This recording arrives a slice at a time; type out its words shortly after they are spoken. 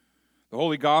The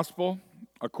Holy Gospel,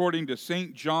 according to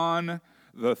St. John,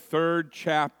 the 3rd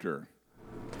chapter.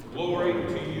 Glory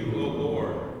to you, O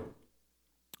Lord.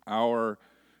 Our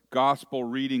gospel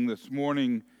reading this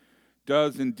morning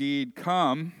does indeed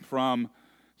come from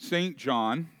St.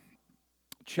 John,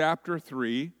 chapter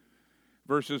 3,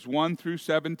 verses 1 through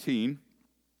 17,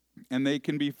 and they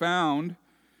can be found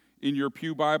in your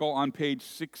Pew Bible on page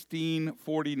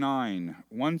 1649,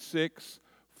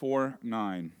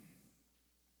 1649.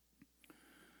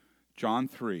 John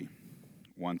 3,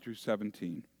 1 through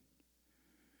 17.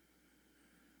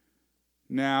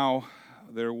 Now,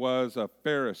 there was a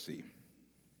Pharisee,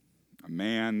 a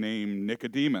man named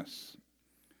Nicodemus,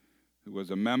 who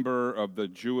was a member of the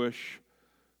Jewish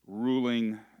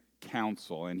ruling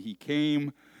council. And he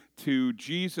came to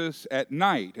Jesus at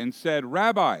night and said,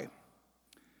 "Rabbi,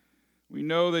 we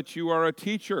know that you are a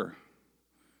teacher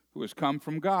who has come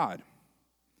from God.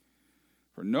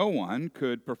 For no one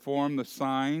could perform the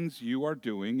signs you are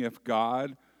doing if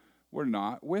God were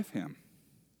not with him."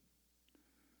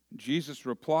 Jesus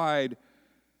replied,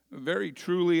 "Very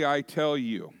truly I tell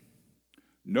you,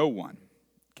 no one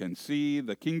can see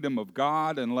the kingdom of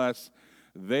God unless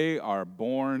they are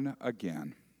born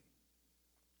again.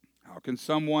 How can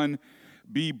someone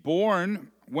be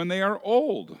born when they are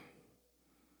old?"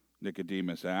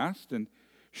 Nicodemus asked, "And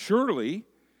surely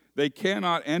they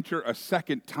cannot enter a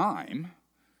second time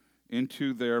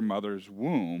into their mother's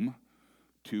womb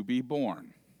to be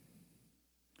born."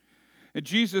 And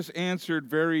Jesus answered,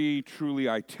 "Very truly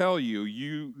I tell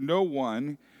you, no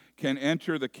one can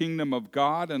enter the kingdom of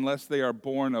God unless they are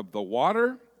born of the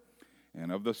water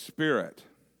and of the Spirit.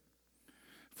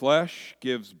 Flesh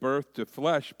gives birth to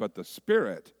flesh, but the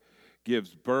Spirit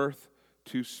gives birth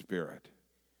to spirit.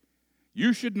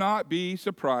 You should not be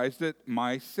surprised at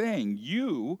my saying,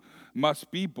 you must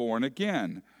be born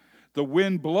again. The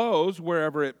wind blows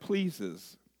wherever it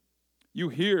pleases. You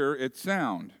hear its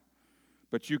sound,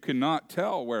 but you cannot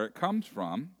tell where it comes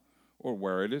from or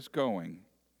where it is going.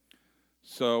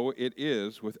 So it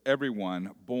is with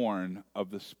everyone born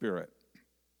of the Spirit."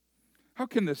 "How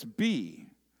can this be?"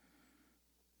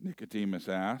 Nicodemus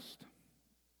asked.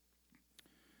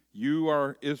 "You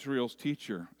are Israel's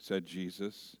teacher," said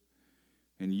Jesus,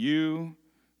 "and you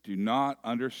do not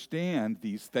understand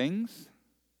these things?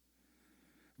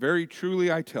 Very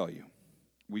truly I tell you,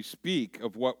 we speak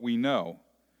of what we know,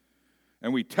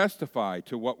 and we testify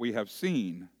to what we have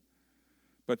seen.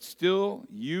 But still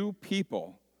you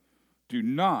people do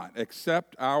not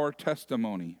accept our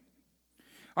testimony.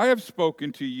 I have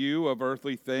spoken to you of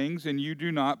earthly things, and you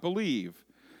do not believe.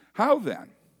 How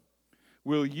then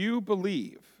will you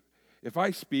believe if I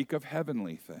speak of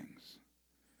heavenly things?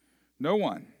 No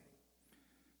one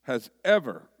has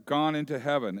ever gone into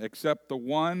heaven except the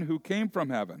one who came from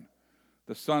heaven,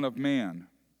 the Son of Man.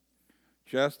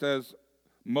 Just as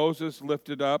Moses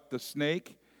lifted up the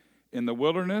snake in the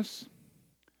wilderness,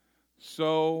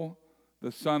 so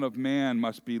the Son of Man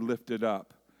must be lifted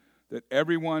up, that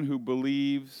everyone who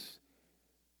believes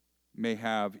may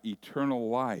have eternal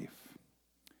life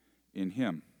in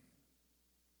him.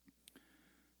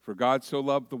 For God so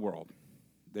loved the world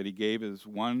that he gave his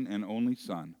one and only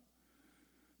Son,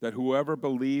 that whoever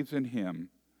believes in him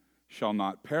shall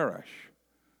not perish,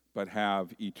 but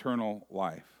have eternal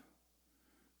life.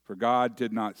 For God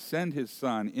did not send his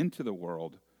Son into the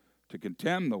world to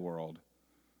condemn the world,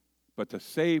 but to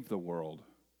save the world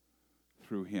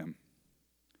through him."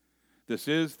 This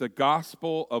is the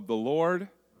gospel of the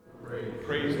Lord.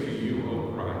 Praise to you,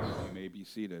 O Christ. You may be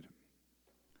seated.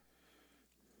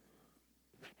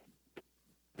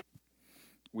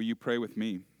 Will you pray with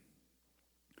me?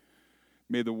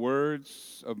 May the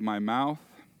words of my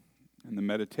mouth and the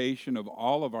meditation of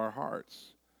all of our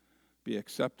hearts be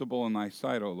acceptable in thy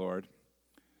sight, O Lord,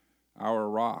 our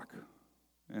rock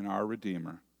and our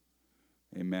Redeemer.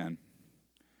 Amen.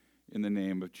 In the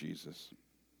name of Jesus.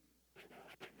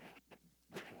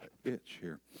 Itch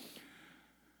here.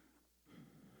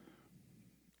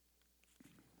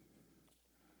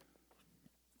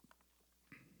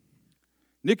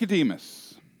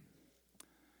 Nicodemus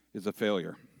is a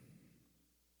failure.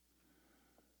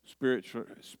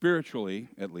 Spiritually,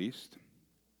 at least.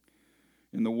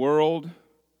 In the world,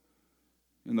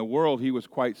 he was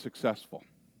quite successful.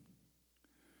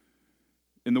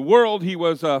 In the world, he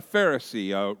was a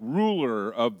Pharisee, a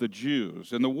ruler of the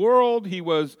Jews. In the world, he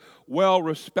was well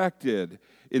respected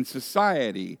in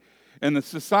society, and the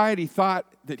society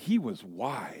thought that he was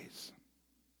wise.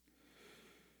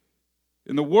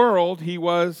 In the world, he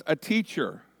was a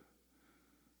teacher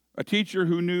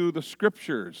who knew the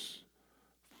scriptures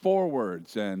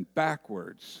forwards and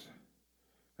backwards.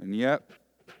 And yet,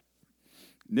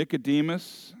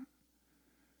 Nicodemus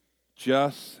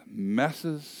just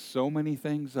messes so many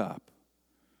things up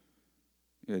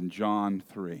in John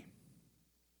 3.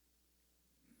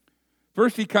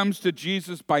 First, he comes to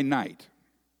Jesus by night.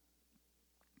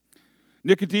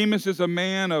 Nicodemus is a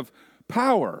man of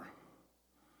power,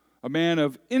 a man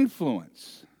of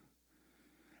influence,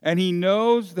 and he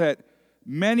knows that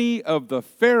many of the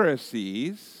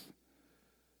Pharisees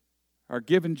are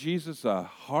giving Jesus a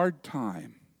hard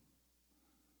time.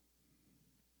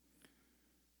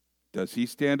 Does he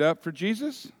stand up for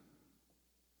Jesus?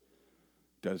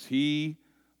 Does he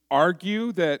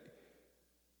argue that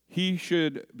he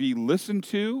should be listened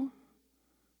to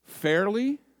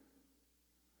fairly?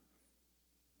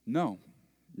 No.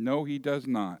 No, he does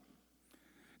not.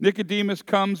 Nicodemus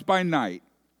comes by night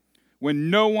when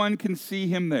no one can see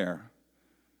him there.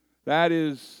 That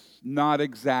is not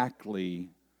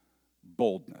exactly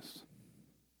boldness.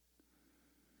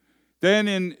 Then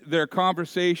in their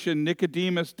conversation,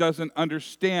 Nicodemus doesn't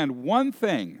understand one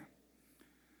thing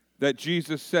that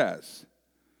Jesus says.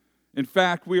 In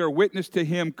fact, we are witness to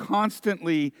him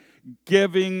constantly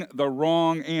giving the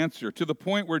wrong answer, to the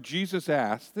point where Jesus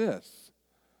asked this: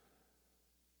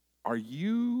 "Are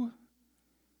you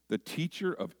the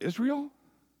teacher of Israel?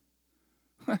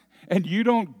 And you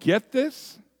don't get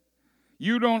this?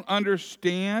 You don't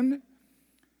understand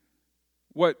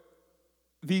what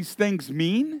these things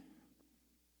mean?"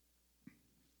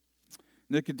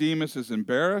 Nicodemus is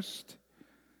embarrassed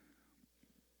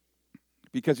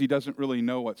because he doesn't really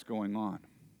know what's going on.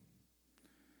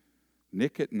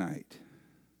 Nick at night.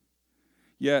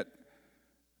 Yet,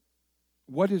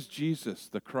 what does Jesus,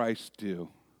 the Christ, do?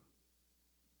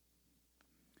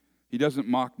 He doesn't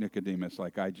mock Nicodemus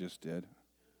like I just did.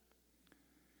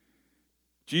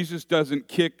 Jesus doesn't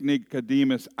kick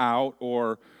Nicodemus out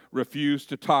or refuse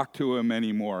to talk to him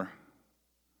anymore.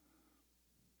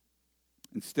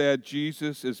 Instead,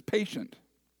 Jesus is patient.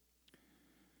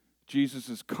 Jesus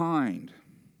is kind.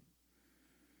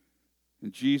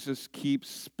 And Jesus keeps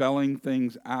spelling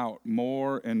things out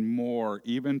more and more,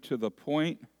 even to the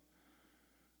point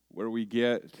where we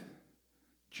get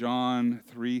John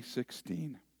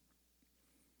 3:16.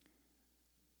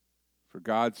 "For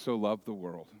God so loved the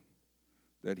world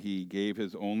that he gave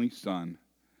his only Son,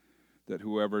 that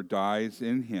whoever dies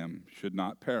in him should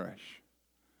not perish,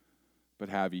 but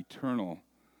have eternal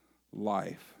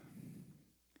life."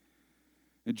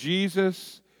 And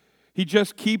Jesus, he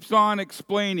just keeps on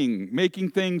explaining, making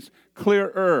things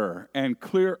clearer and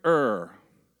clearer.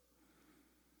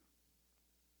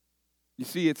 You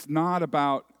see, it's not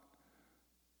about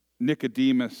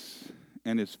Nicodemus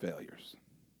and his failures.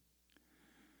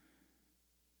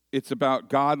 It's about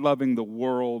God loving the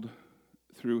world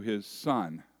through his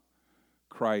Son,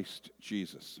 Christ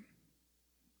Jesus.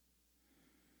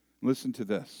 Listen to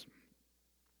this.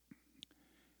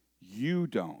 You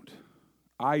don't,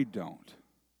 I don't,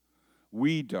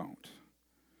 we don't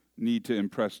need to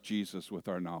impress Jesus with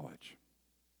our knowledge.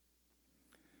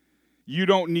 You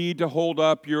don't need to hold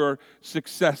up your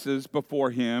successes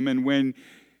before him, and when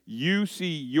you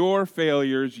see your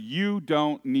failures, you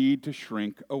don't need to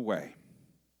shrink away.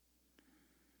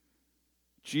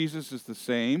 Jesus is the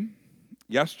same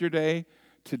yesterday,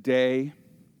 today.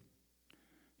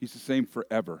 He's the same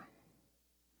forever.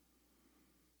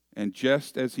 And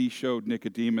just as he showed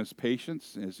Nicodemus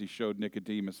patience, as he showed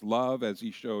Nicodemus love, as he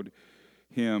showed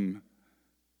him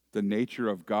the nature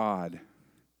of God,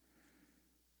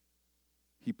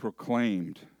 he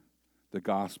proclaimed the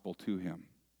gospel to him.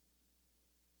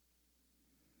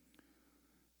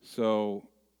 So,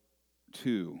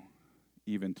 too,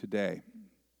 even today,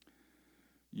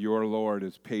 your Lord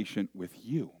is patient with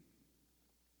you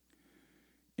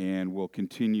and will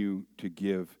continue to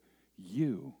give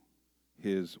you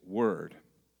his word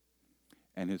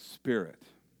and his Spirit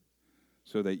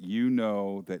so that you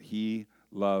know that he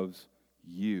loves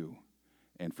you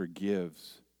and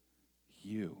forgives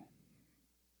you.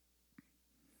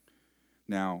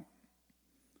 Now,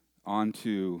 on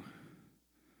to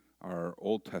our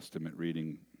Old Testament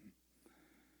reading.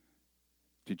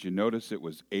 Did you notice it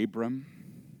was Abram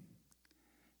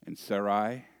and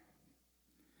Sarai?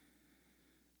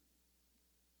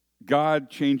 God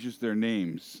changes their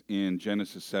names in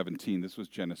Genesis 17. This was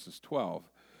Genesis 12.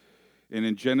 And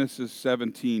in Genesis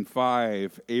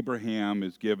 17:5, Abram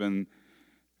is given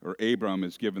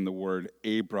the word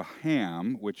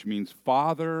Abraham, which means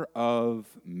father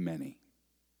of many.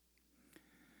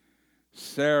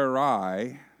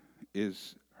 Sarai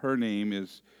her name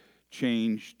is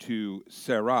changed to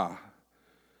Sarah,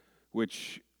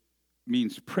 which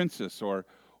means princess or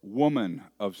woman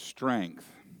of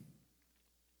strength.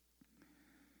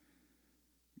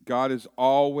 God is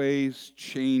always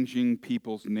changing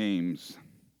people's names,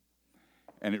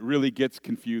 and it really gets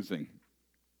confusing.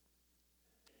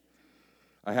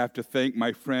 I have to thank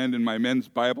my friend in my men's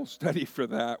Bible study for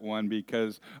that one,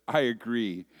 because I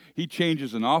agree. He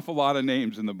changes an awful lot of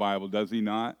names in the Bible, does he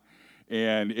not?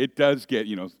 And it does get,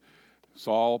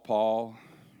 Saul, Paul.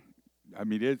 I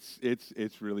mean,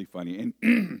 it's really funny.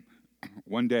 And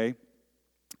one day,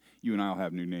 you and I will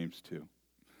have new names too.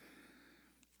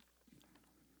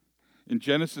 In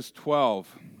Genesis 12,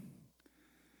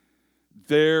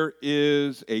 there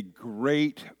is a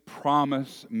great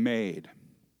promise made.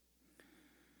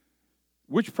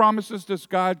 Which promises does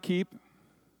God keep?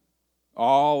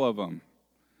 All of them.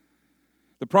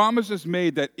 The promise is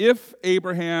made that if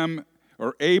Abram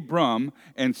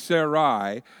and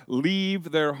Sarai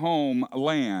leave their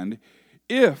homeland,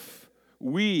 if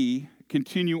we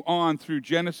continue on through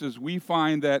Genesis, we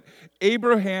find that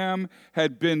Abraham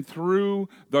had been through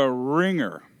the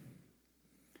ringer,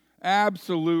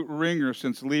 absolute ringer,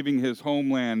 since leaving his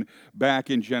homeland back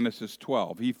in Genesis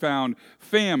 12. He found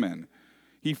famine.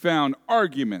 He found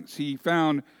arguments. He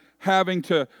found having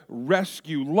to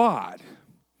rescue Lot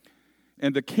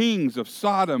and the kings of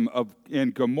Sodom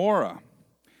and Gomorrah.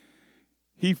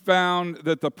 He found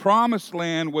that the promised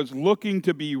land was looking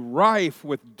to be rife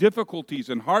with difficulties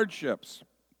and hardships.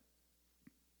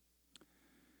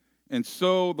 And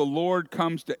so the Lord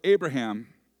comes to Abram,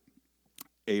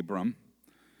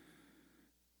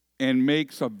 and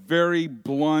makes a very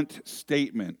blunt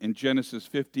statement in Genesis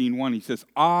 15:1. He says,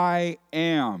 I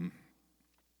am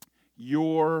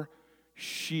your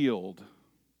shield.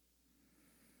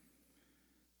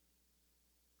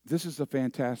 This is a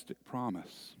fantastic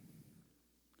promise.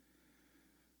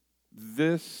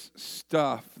 This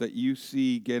stuff that you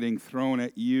see getting thrown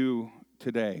at you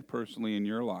today, personally in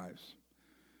your lives,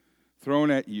 thrown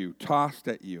at you, tossed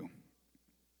at you.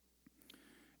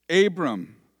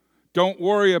 Abram, don't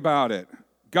worry about it.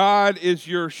 God is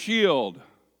your shield.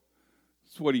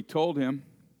 That's what he told him.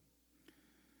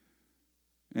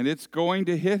 And it's going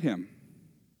to hit him,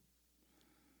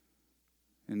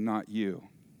 and not you.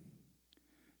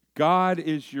 God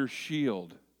is your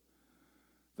shield.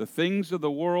 The things of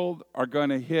the world are going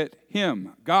to hit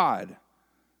him, God,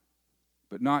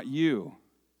 but not you,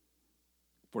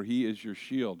 for he is your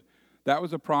shield. That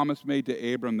was a promise made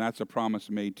to Abram. That's a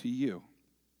promise made to you.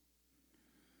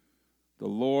 The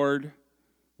Lord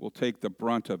will take the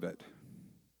brunt of it,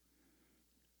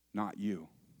 not you.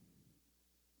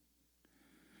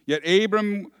 Yet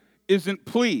Abram isn't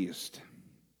pleased.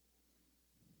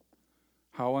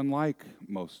 How unlike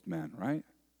most men, right?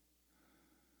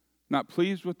 Not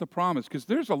pleased with the promise, because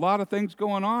there's a lot of things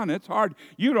going on. It's hard.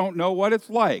 You don't know what it's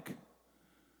like.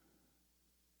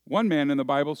 One man in the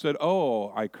Bible said,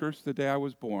 "Oh, I cursed the day I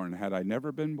was born, had I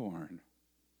never been born."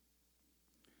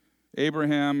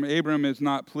 Abram is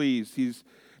not pleased. He's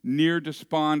near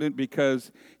despondent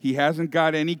because he hasn't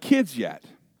got any kids yet.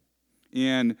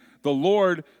 And the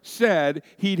Lord said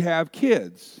he'd have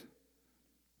kids,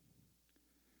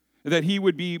 that he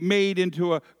would be made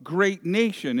into a great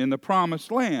nation in the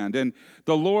promised land. And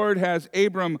the Lord has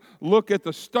Abram look at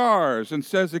the stars and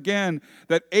says again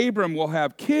that Abram will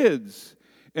have kids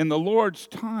in the Lord's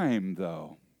time,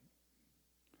 though.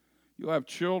 You'll have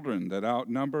children that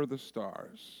outnumber the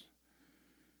stars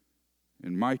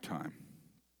in my time.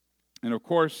 And of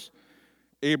course,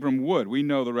 Abram would. We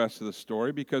know the rest of the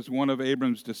story, because one of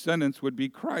Abram's descendants would be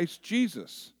Christ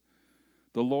Jesus,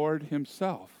 the Lord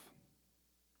himself.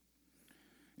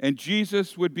 And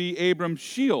Jesus would be Abram's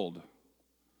shield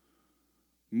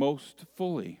most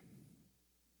fully.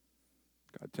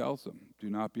 God tells him, do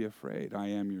not be afraid, I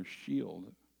am your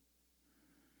shield.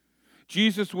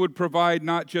 Jesus would provide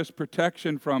not just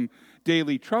protection from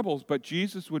daily troubles, but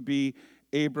Jesus would be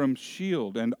Abram's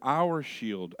shield and our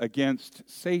shield against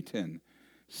Satan,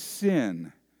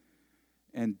 sin,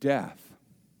 and death.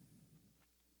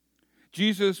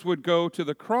 Jesus would go to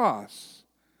the cross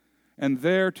and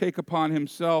there take upon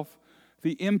himself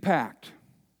the impact,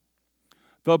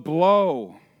 the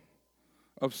blow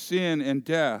of sin and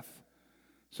death,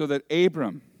 so that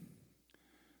Abram,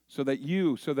 so that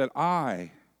you, so that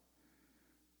I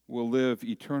will live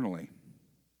eternally.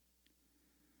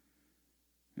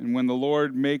 And when the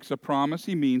Lord makes a promise,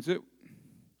 he means it.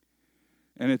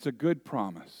 And it's a good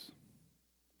promise.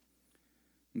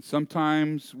 And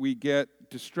sometimes we get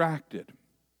distracted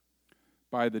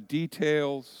by the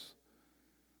details,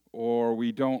 or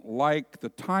we don't like the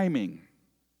timing.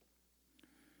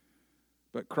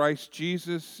 But Christ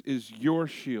Jesus is your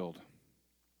shield.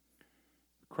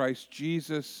 Christ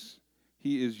Jesus,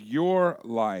 he is your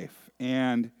life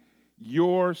and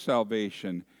your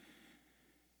salvation.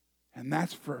 And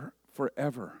that's for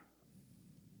forever,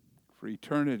 for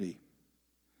eternity.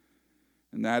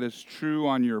 And that is true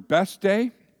on your best day,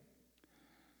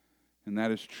 and that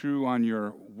is true on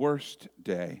your worst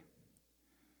day.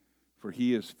 For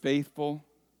he is faithful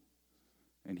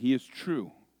and he is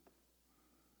true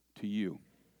to you.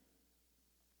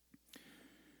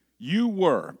 You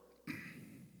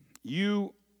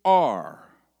are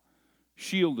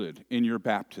shielded in your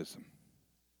baptism.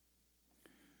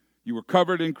 You were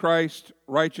covered in Christ's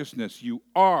righteousness. You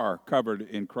are covered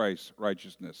in Christ's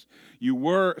righteousness. You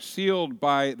were sealed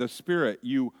by the Spirit.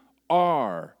 You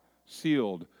are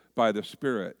sealed by the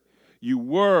Spirit. You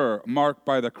were marked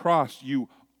by the cross. You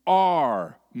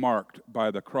are marked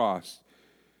by the cross.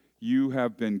 You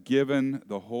have been given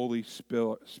the Holy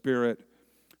Spirit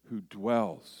who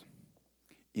dwells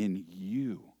in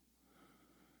you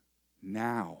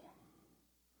now.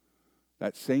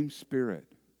 That same Spirit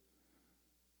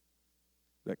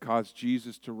that caused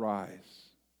Jesus to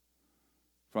rise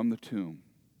from the tomb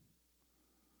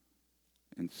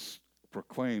and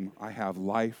proclaim, I have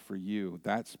life for you.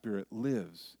 That Spirit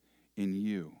lives in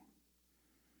you.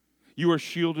 You are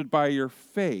shielded by your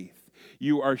faith.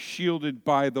 You are shielded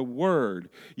by the Word.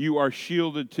 You are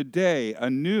shielded today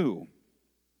anew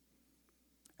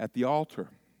at the altar,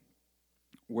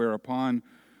 whereupon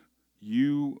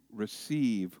you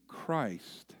receive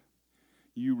Christ.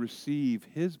 You receive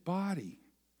His body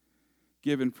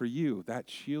given for you. That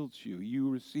shields you. You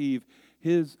receive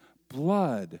His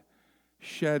blood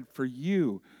shed for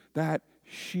you. That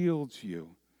shields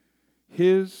you.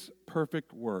 His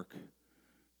perfect work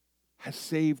has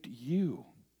saved you,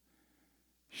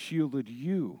 shielded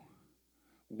you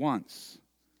once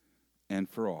and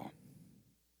for all.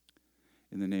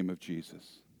 In the name of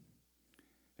Jesus,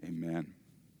 amen.